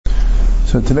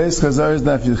So today's Chazar is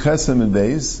Daf Yud Chesem and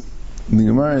Beis. The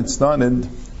Gemara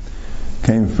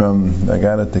came from, I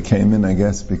got it to came in, I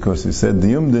guess, because he said the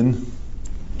Yumdin.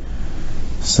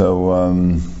 So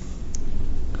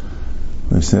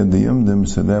we said the Yumdim,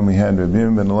 so then we had Rabbi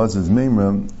Ben Elazar's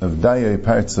Memra of Dayai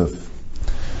Partzuf.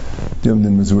 The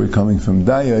Yumdin was a word coming from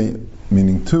Dayai,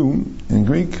 meaning two in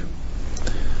Greek.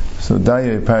 So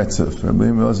Dayai Partzuf. Rabbi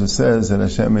Ben Elazar says that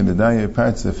Hashem made the Dayai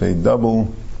Partzuf a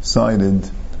double-sided,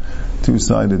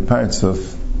 two-sided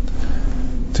partzuf,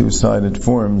 two-sided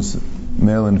forms,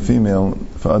 male and female,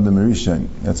 for Adam Rishon.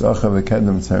 That's Achav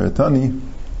Kedem Tzaratani.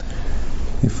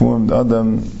 He formed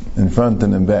Adam in front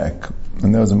and in back.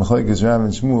 And there was a Machlekes Rav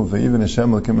and Shmuel, even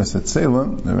Hashem L'kim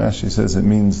Esatzela. The Rashi says it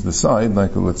means the side,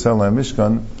 like a L'tzela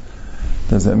Mishkan.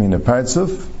 Does that mean a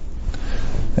partzuf?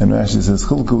 And Rashi says,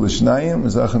 Chilku L'shnayim,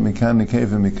 Zacha Mikan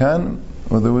Nekeva Mikan.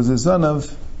 Or there was a son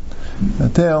of a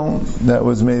tail that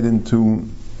was made into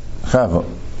Chava.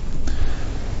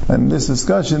 And this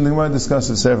discussion, the Gemara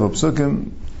discusses several psukim.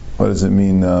 What does it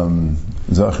mean,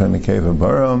 Zachar Nekeva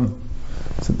Baram?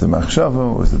 Is it the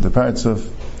Machshava, or is it the Partzuf?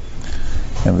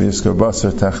 And V'yiskar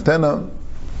Basar Tachtena,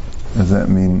 does that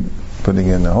mean putting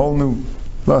in a whole new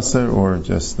Basar, or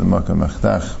just the Makkah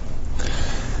Machtach?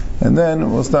 And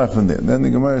then, we'll start from there. Then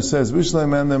the Gemara says, Vishlai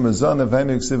Mandam Azana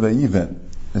Vainu Ksiv Vayiven.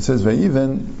 It says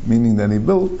Vayiven, meaning that he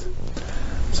built.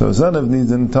 So Zanav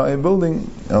needs an entire building.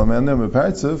 El Mandam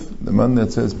Partzuf, the one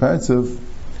that says Partzuf,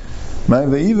 my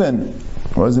Vayiven.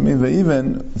 What does it mean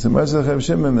Vayiven? It's a Marzach Rav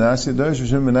Shimon Menashe Dosh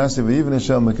Shimon Menashe Vayiven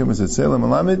Hashem Mekimus Etzelam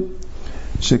Alamid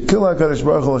Shekil HaKadosh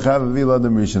Baruch Hu L'Chava V'il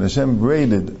Adam Rishon. Hashem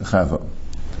braided Chava.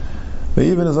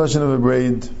 Vayiven is lashon of a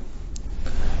braid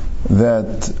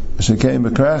that Shekein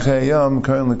B'Krach Hayam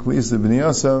Karan L'Klisa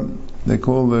B'Niyasa. They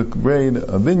call the braid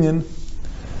a binyan.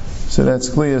 So that's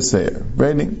Kliya Seir,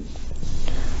 braiding.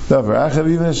 Davar Achav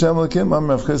even Hashem L'Kim Am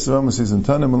Rav Chesed Ramos is in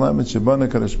Tanim Alamid Shabana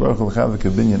Kadosh Baruch Hu L'Chava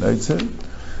K'binyan Eitzer.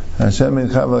 Hashem made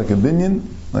Chava like a binyan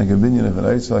of an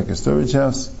eitzer, like a storage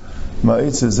house.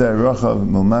 Ma'itzer zeh rochav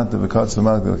milmata v'katz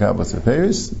v'malak v'kabas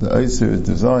v'peiris. The eitzer is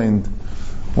designed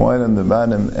wide on the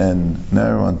bottom and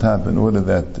narrow on top in order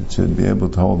that it should be able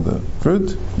to hold the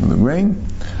fruit, the grain.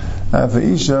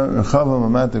 Afa'isha rechava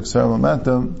milmata ksar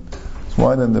milmata. It's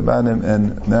wide on the bottom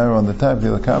and narrow on the top.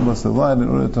 V'kabas v'lad in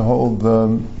order to hold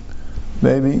the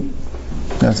baby.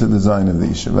 That's the design of the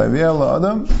isha. V'ayviel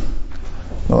Adam.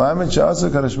 And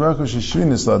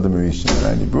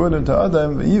he brought him to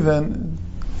Adam, even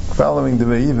following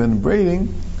the even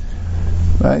braiding,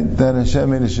 right? That Hashem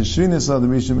made a sheshvinis la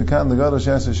d'rishon mekan l'gadol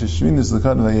shasa sheshvinis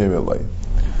l'kad v'yirelay.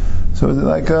 So it's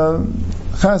like a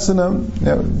chasana,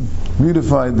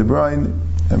 beautified the bride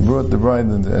and brought the bride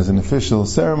as an official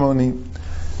ceremony.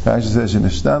 Rashi says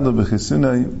shenashtadlu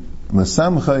b'chisunay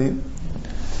l'samchay.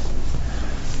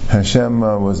 Hashem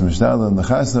was mishtadlu in the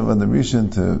chasana of the rishon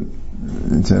to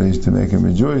make him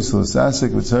rejoice. That's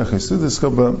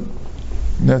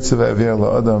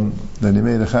the Adam that he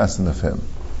made a chassan of him.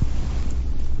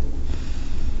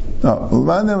 Now, the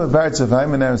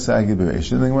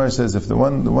Gemara says if the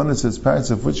one that says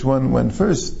parts of which one went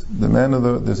first, the man of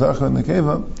the Zachar and the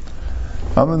Keva,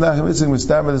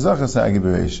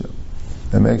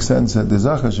 it makes sense that the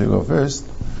Zachar should go first.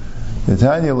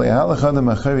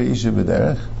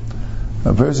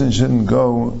 A person shouldn't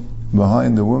go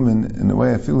behind the woman in the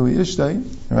way I feel it's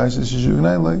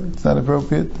not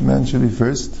appropriate. The man should be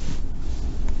first.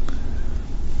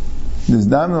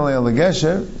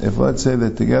 If let's say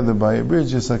that together by a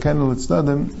bridge, he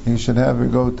should have her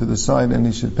go to the side and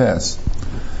he should pass.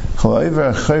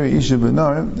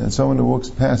 And someone who walks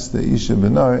past the Isha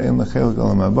Benar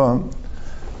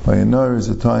by a nar is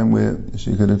a time where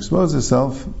she could expose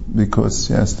herself because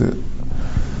she has to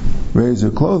raise her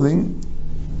clothing,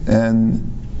 and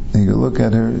you can look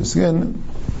at her skin,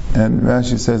 and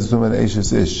Rashi says it's about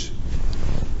Eishes Ish.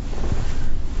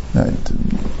 Right.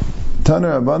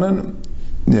 Taner Abanan,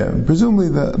 presumably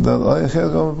the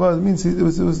means it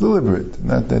was deliberate,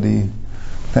 not that he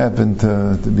happened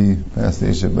to be past the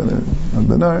Isha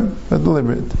Benar, but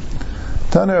deliberate.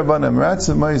 Taner Abanan,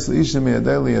 Ratsa Mais Isha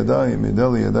Miyadeli Yadai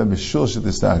B'Shul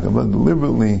Shetistaka, but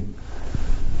deliberately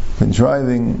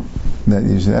contriving that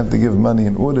you should have to give money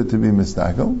in order to be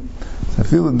mistakel. I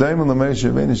feel the daimon l'meish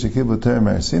Rabbeinu shekiblu Torah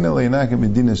Me'arsina le'inaka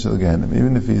medina shel Gehenim.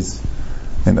 Even if he's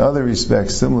in other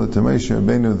respects similar to Moshe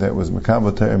Rabbeinu that was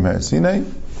makabel Torah Me'arsina,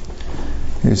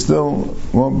 he still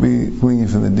won't be clinging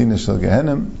from the dina shel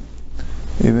Gehenim.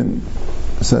 Even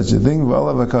such a thing.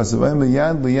 V'alav hakasav ein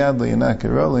liyad le'inaka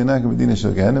ro le'inaka medina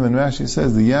shel Gehenim. And Rashi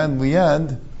says the yad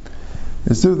liyad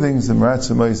is two things: the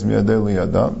meratza ma'is miyadei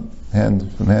liyadam,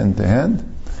 hand from hand to hand,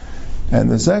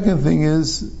 and the second thing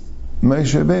is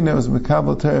Moshe Rabbeinu was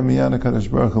Mekabel Torah Miyana Kadosh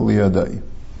Baruch Hu Liyadai.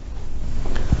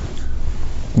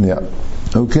 Yeah.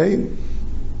 Okay.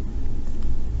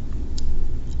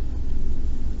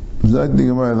 Zog the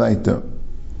Gemara weiter.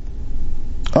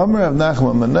 Amar Rav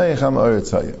Nachman Manayach Am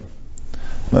Oretz Hayah.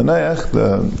 Manayach,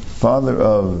 the father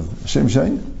of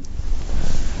Shimshon,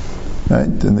 right?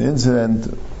 In the incident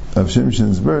of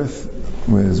Shimshon's birth,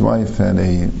 where his wife had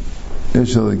a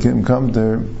Ishalakim come to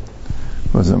her,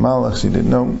 was a malach she didn't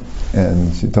know,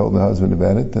 and she told the husband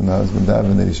about it, and the husband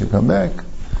davened that he should come back.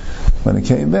 When he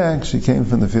came back, she came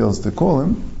from the fields to call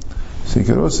him, so he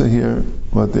could also hear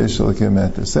what the Ishalakim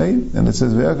had to say, and it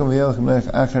says, V'yakam v'yelech Melech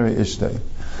acharei ishtei.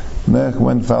 Melech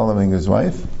went following his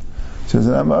wife. She says,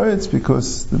 I'm Aretz,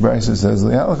 because the Brisa says,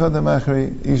 Li'halach adam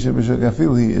acharei isha b'shuk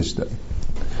afil hi ishtei.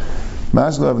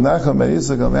 Mashlo av Nachal bar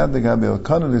Yitzchak al mad degabi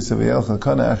Elkanah l'sev v'yelech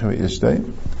Elkanah acharei ishtei,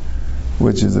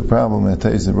 which is a problem that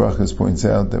Teis Brachas points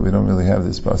out, that we don't really have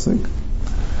this pasuk.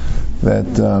 That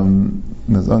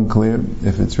it's unclear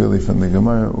if it's really from the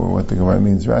Gemara or what the Gemara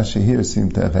means. Rashi here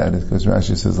seemed to have had it, because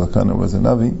Rashi says Elkanah was a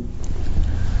Navi.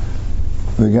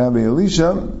 V'gabi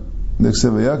Elisha,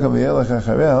 l'sev v'yakam v'yelech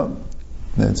acharei,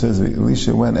 that says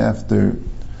Elisha went after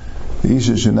the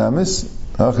Isha Shunamis.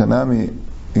 Hachanami,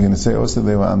 you're going to say also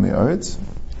they were Ami Aretz?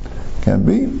 Can't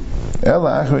be.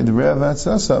 Ela acharei d'rei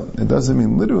v'atzasa. It doesn't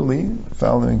mean literally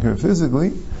following her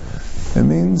physically. It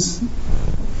means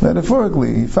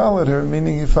metaphorically. He followed her,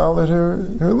 meaning he followed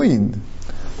her lead,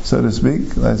 so to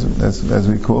speak, as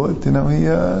we call it.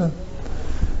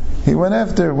 He went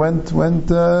after,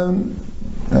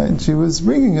 and she was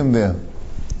bringing him there,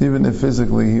 even if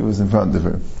physically he was in front of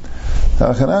her. So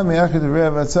we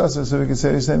can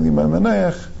say the same thing by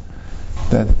Manayach,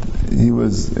 that he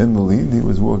was in the lead, he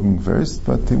was walking first,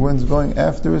 but he was going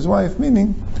after his wife,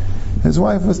 meaning his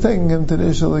wife was taking him to the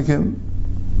Ishalakim.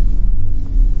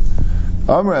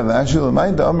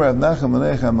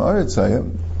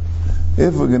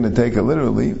 If we're going to take it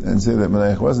literally and say that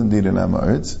Manayach was indeed an Am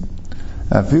Haaretz,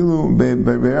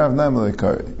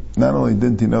 not only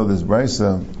didn't he know this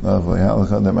brisa of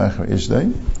Li'halach adam acharei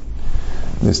ishtei,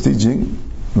 this teaching,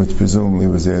 which presumably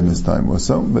was there in his time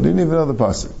also, but he didn't even know the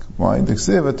pasuk. Why? The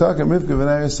Ksiv Atakim Rivka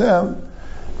v'nei Yosef,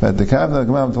 that the Kavna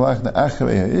Gemam Talachna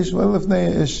acharei ha'ish, well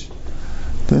lifnei ha'ish.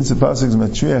 Since the pasuk is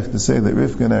matriach to say that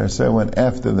Rivka and Yosef went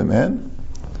after the man,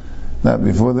 not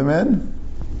before the man.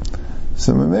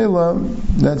 So Mamela,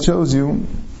 that shows you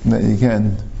that you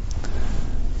can,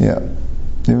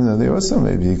 even though there also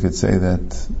maybe you could say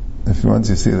that if once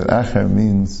you see that Achar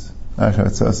means Achar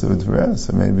Tzasa Udvara,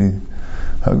 so maybe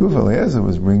Haguf Eliezer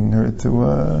was bringing her to,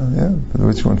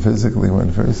 which one physically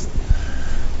went first?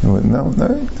 You wouldn't know,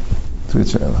 right?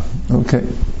 Twitch Allah. Okay.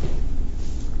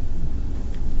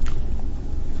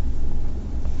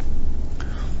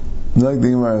 Like the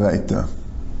Gemara Vaita.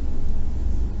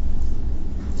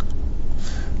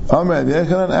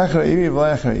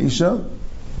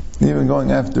 Even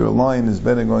going after a lion is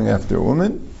better than going after a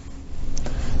woman.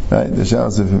 Right? The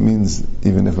shals, if it means,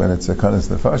 even if when it's a kanas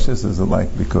nefashis, is it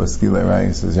like because Gilei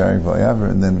Rayis is Yarik V'Yaver,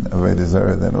 and then Avodah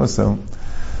Zarah then also.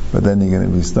 But then you're going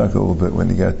to be stuck a little bit when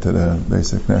you get to the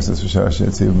basic Knesset V'Shashet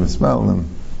Tzivim Mismalim.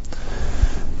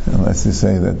 Unless you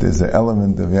say that there's an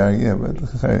element of Yarik, but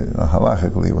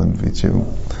halachically it wouldn't be true.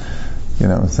 You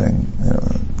know what I'm saying?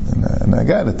 And I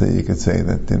got it that you could say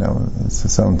that,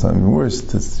 it's sometimes worse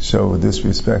to show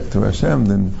disrespect to Hashem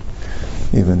than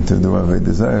even to do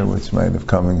Avodah Zarah, which might have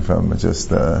coming from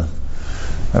just a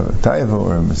taiva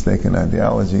or a mistaken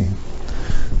ideology.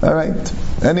 Alright.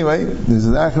 Anyway, this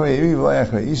is Acharei Iri v'lo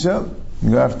Acharei Isha.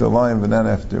 You go after a lion but not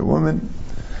after a woman.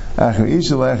 Acharei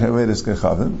Isha v'lo Acharei Avodas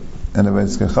Kechavim. And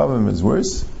Avodas Kechavim is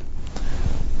worse.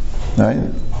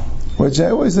 Right? Which I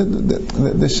always said,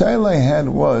 the shaila I had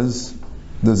was,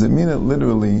 does it mean it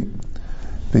literally?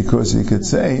 Because you could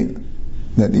say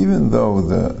that even though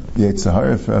the Yetzer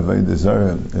Hara for Avodah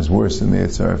Zarah is worse than the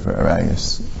Yetzer Hara for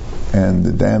Arayos, and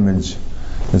the damage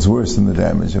is worse than the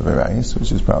damage of Arayos,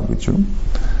 which is probably true,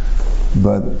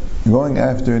 but going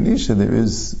after an Isha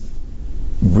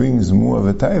brings more of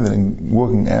a taiva than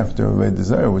walking after Avodah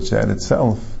Zarah, which that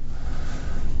itself,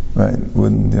 right,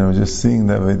 wouldn't, just seeing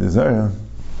the Avodah Zarah.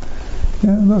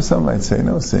 Though some might say,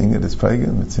 no, seeing it is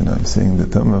pagan, but seeing the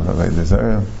Tumah of Avodah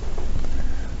Zarah.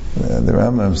 The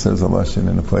Rambam says a lashon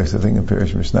in a place, I think in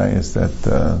Pirish Mishnayos, that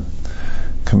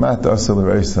kamat asal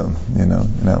reisam, you're not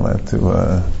allowed to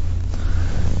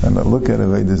look at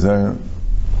Avodah Zarah.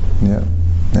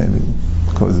 Maybe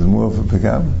causes more of a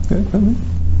pigam.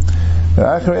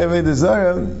 Acharei Avodah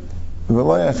Zarah,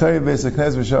 v'lo acharei Beis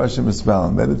HaKnesses v'sha'ashim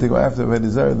mispalim. Better to go after Avodah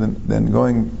Zarah than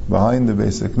going behind the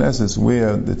Beis HaKnesses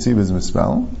where the tzibah is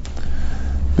mispalim,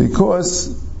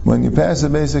 because when you pass the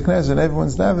basic Knesset and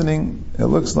everyone's davening, it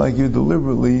looks like you're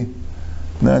deliberately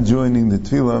not joining the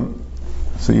tefillah,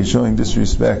 so you're showing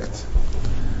disrespect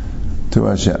to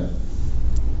Hashem.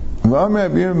 All the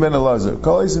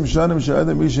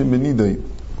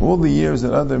years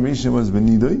that Adam Rishon was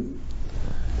Benidoi,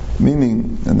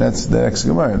 meaning, and that's the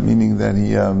ex-Gemara, meaning that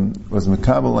he was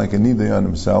mekabel like a nidoi on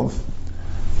himself,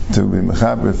 to be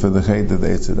mechaber for the chait of the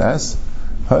Eitzadas,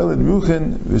 Hailed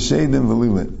Ruchen v'Sheidim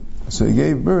v'Lilin. So he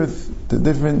gave birth to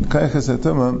different kaychas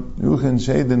hatumah, Ruchen,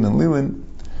 Sheidim, and Lilin.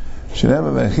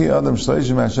 Shenema v'Achi Adam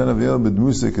Shleishim Hashem Aviel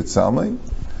b'Dmusa Ketzalmei,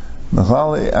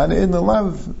 Nachali Ad In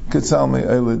Lav Ketzalmei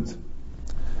Eilid.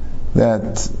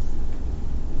 That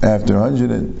after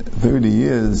 130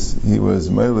 years he was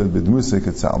Meilid b'Dmusa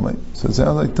Ketzalmei. So it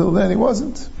sounds like till then he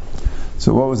wasn't.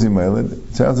 So what was he Meilid?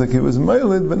 It sounds like he was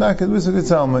Meilid, but not Kedmusa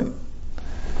Ketzalmei.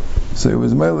 So he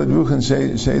was Meilid Ruchen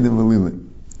Sheidim v'Lilin.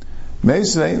 Meir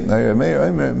said, Adam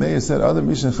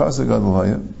Rishon Chassid Gadol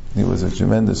Haya. He was a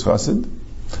tremendous Chassid.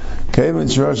 When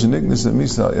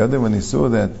he saw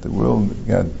that the world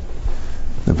got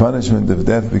the punishment of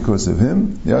death because of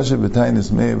him, he fasted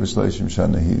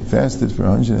for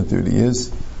 130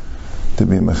 years to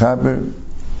be mechaber.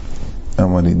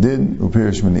 And what he did,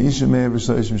 Upirish Min Isha Meir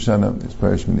V'Shloshim Shana, his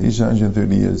Parish Min Isha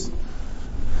 130 years.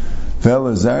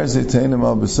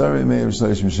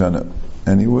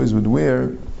 And he always would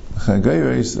wear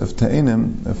chagayres of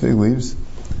ta'anim, of fig leaves,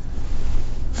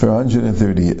 for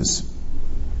 130 years.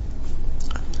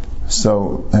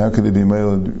 So how could it be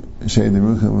Meilad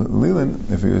Sheidim Ruchen Lilin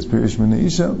if he was Pirish Min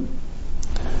Isha?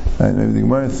 And maybe the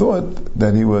Gemara thought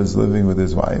that he was living with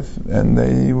his wife and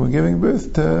they were giving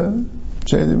birth to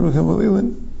Sheidim Ruchen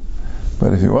Lilin.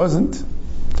 But if he wasn't,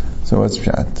 so what's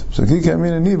pshat? So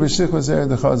Kikamina Ni B'Shich Vazer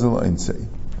the Chazal Einsei.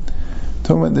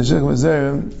 Talking about the Shich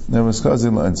Vazer, there was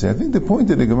Chazal Einsei. I think the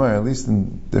point of the Gemara, at least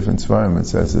in different svarim, it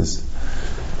says this,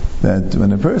 that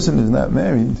when a person is not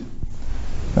married,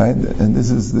 right, and this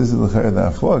is the Chayr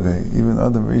the Afloga, even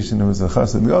Adam Rishon was a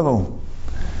Chassid Gadol,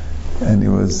 and he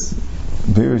was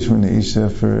Pirish Min Isha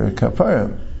for Kapara,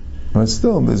 but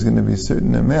still there's going to be a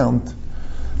certain amount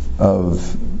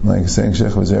of, like saying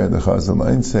Shech Vazer the Chazal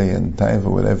Einsei and Taiva,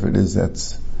 whatever it is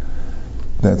that's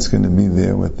going to be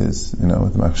there with this,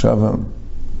 with Machshava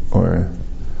or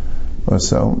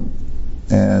so,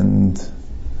 and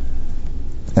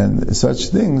such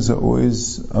things are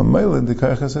always a Meilad the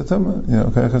Kaychas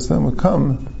HaTamah. Kaychas HaTamah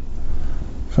come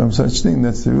from such thing.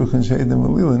 That's the Ruchen Sheidim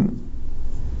V'Lilin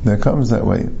that comes that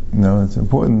way. It's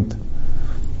important.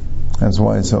 That's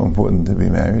why it's so important to be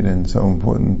married, and so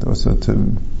important also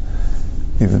to,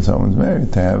 even someone's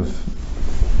married, to have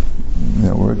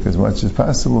work as much as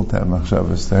possible, to have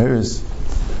machshavas tahiris,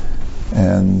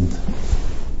 and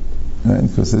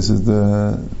because this is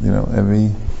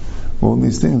all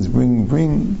these things bring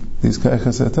these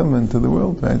kaychas hatamah into the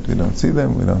world, right? We don't see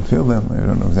them, we don't feel them, we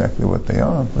don't know exactly what they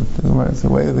are, but it's the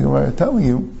way of the Gemara telling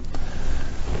you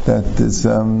that this,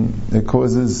 it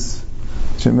causes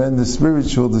tremendous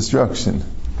spiritual destruction.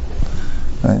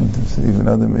 And even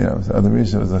Adam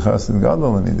Rishon was a Chassid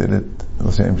Gadol, and he did it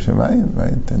L'Shem Shemayim,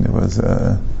 right? And it was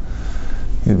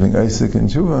he'd been Isaac and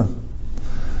Tshuva,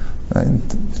 right?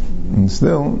 And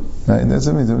still, right? That's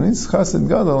what it means. When it's Chassid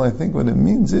Gadol, I think what it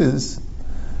means is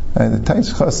the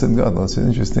Taish Chassid Gadol. It's an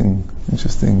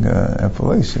interesting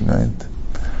appellation, right?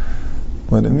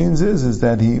 What it means is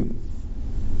that he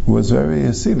was very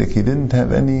Hasidic. He didn't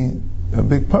have a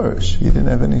big parish. He didn't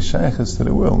have any shaykhs to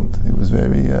the world. He was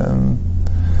very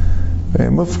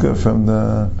mufka from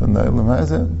the Olam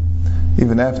Hazeh,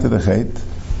 even after the Chait.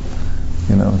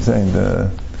 I'm saying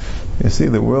you see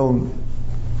the world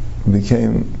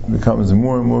becomes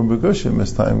more and more begushim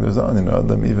as time goes on.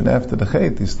 Adam, even after the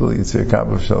Chait, he still Yitzir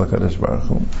Kabbalah Shel HaKadosh Baruch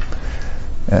Hu.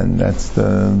 And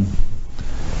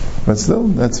but still,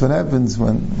 that's what happens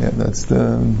when, that's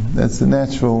the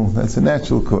natural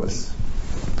course.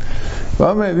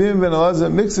 You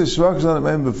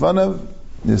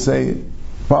say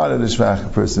part of the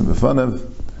shvach person b'fanav.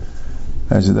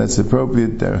 Actually, that's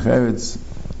appropriate derech eretz,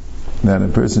 that a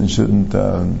person shouldn't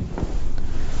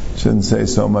say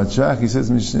so much shvach. He says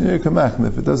mishnir kamachna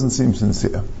if it doesn't seem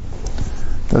sincere.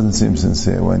 Doesn't seem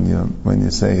sincere when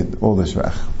you say it, all the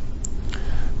shvach.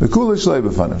 The kula shlei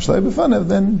b'fanav,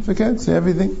 then forget, say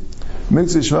everything.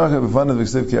 Mix shvach b'fanav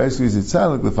v'ksiv ki aisku is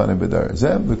itzalik b'fanav b'dar.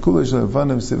 Zeh the kula shlei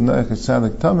b'fanav siv noach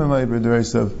itzalik tamim ay b'dar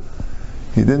sav.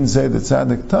 He didn't say the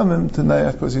tzaddik tamim to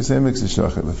Nayach because he said mix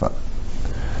shvach b'fanav.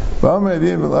 When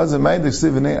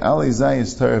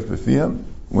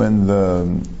the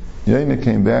Yaina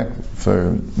came back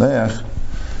for Nayach,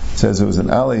 it says it was an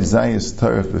Ali Zayis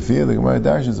Tarif B'fiyah. The Gemara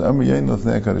Darshans Amr Yaina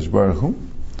L'fnei HaKadosh Baruch Hu.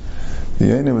 The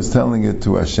Yaina was telling it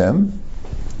to Hashem,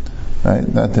 right?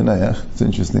 Not to Noach. It's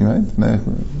interesting, right?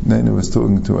 Yaina was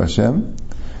talking to Hashem.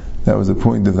 That was the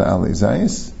point of the Alei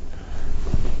Zayis,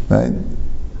 right?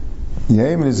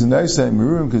 Yemen is an Aisai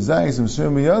Meruim Kazayis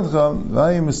Msur Miyadcha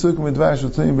Vayim Mesukim Midvash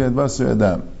V'Tlim B'Yad Basar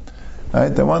Adam. Right?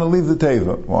 They want to leave the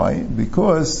Teva. Why?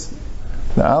 Because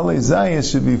the Alei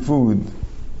Zayis should be food.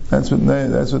 That's what the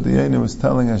Yaina was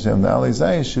telling Hashem. The Alei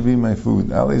Zayis should be my food.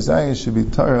 Alei Zayis should be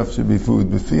taraf, should be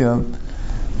food. B'fiyah.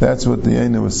 That's what the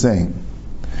Yaina was saying.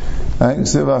 Right?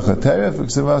 Ksivacha teref,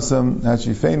 ksivasam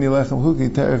hachifeni lechem huki.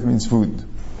 Teref means food.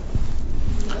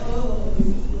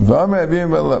 V'amar Abiyim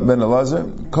ben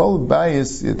Elazar, kol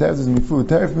bayis, teref doesn't mean food.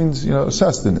 Teref means,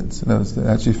 sustenance.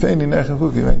 Hachifeni lechem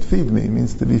huki, right? Feed me,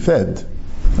 means to be fed.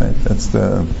 Right? That's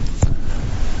the...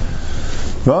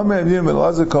 If you have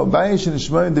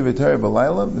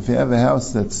a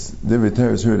house that's Divrei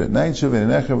Torah is heard at night,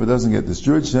 it doesn't get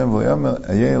destroyed,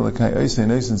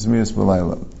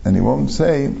 and he won't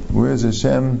say, where's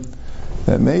Hashem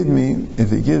that made me?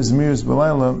 If he gives Miras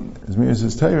B'Laila, Miras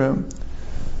is Torah,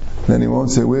 then he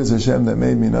won't say, where's Hashem that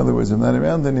made me? In other words, I'm not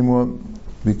around anymore,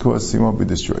 because he won't be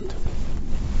destroyed.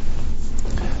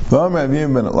 From the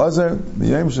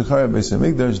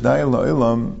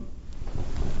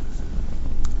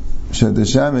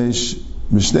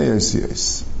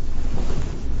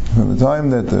time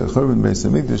that the Churban Beis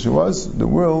Hamikdash was, the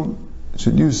world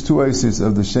should use two aces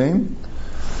of the shame.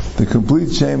 The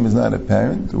complete shame is not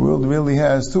apparent. The world really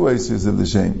has two aces of the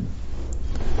shame.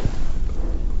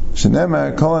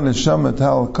 Shenemar Kol Neshama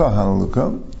Tal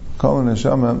Kahaluka. Kol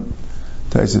Neshama,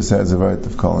 Taisus has a right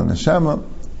of Kol Neshama.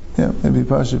 Maybe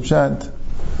Pashup Shat.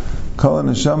 Kol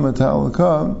Neshama Tal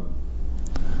Ka.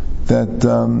 That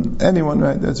anyone,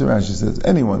 right? That's what Rashi says.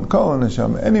 Anyone, Kol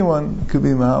Neshama, anyone could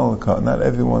be Mahal Ka. Not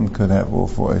everyone could have all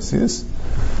four Isis,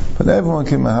 but everyone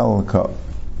can Mahal Ka.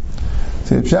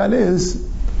 So the Pshat is,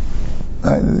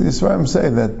 this is why I'm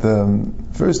saying that the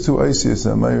first two Isis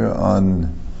are Meir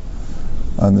on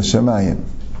the Shemayim.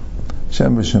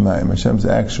 Hashem b'Shemayim. Hashem's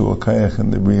actual Kayach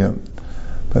and the Bria.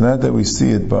 But not that we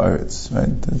see it Ba'aretz,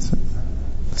 right?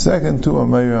 The second two are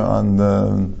Meir on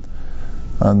the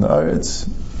Aretz.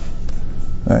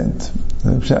 Right.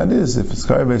 The pshat is, if it's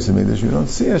Kar Beis Hamikdash, we don't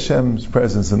see Hashem's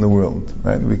presence in the world.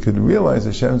 Right. We could realize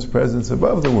Hashem's presence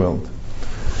above the world,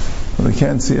 but we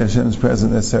can't see Hashem's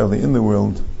presence necessarily in the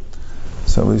world.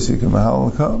 So we see Mahal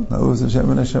Kol, Naluz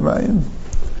Hashem and Hashemayim.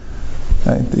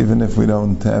 Right. Even if we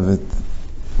don't have it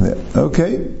there.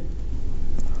 Okay.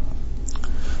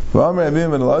 V'amar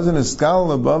Abiyim ben Elazar Niskal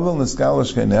LeBavel Niskal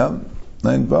L'Shkenah. Now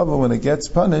in Bavel, when it gets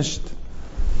punished,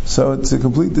 so it's a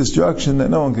complete destruction that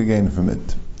no one can gain from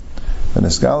it. And the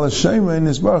scholar Shema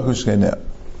is Baruch Shkeneh.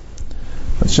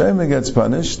 When Shema gets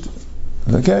punished,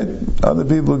 okay, other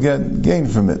people get gain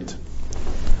from it.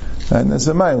 And that's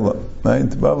a Maila. Right?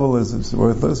 Bavel is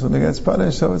worthless when it gets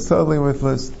punished, so it's totally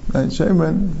worthless. And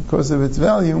Shema, because of its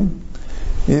value,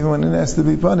 even when it has to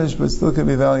be punished, but still can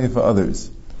be value for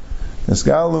others. The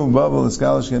scholar Bavel, the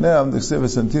scholar Shkeneh, the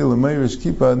Ksivas until a Meirish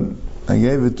Kippad, I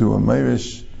gave it to a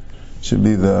Meirish, should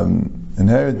be the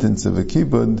inheritance of a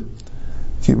kibbud.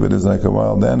 Kibbud is like a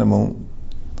wild animal.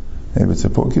 Maybe it's a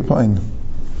porcupine.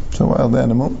 It's a wild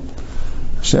animal.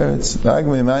 Sheretz,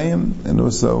 Ragmei Mayim, and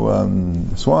also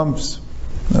swamps.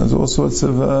 There's all sorts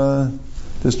of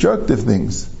destructive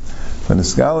things. When the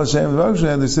scholar Shem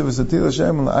V'Akshay, the Sivas Atil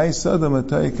Hashem, I Sadam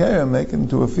Atayikera, make it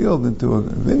into a field, into a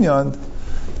vineyard,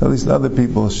 at least other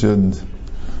people should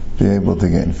be able to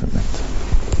gain from it.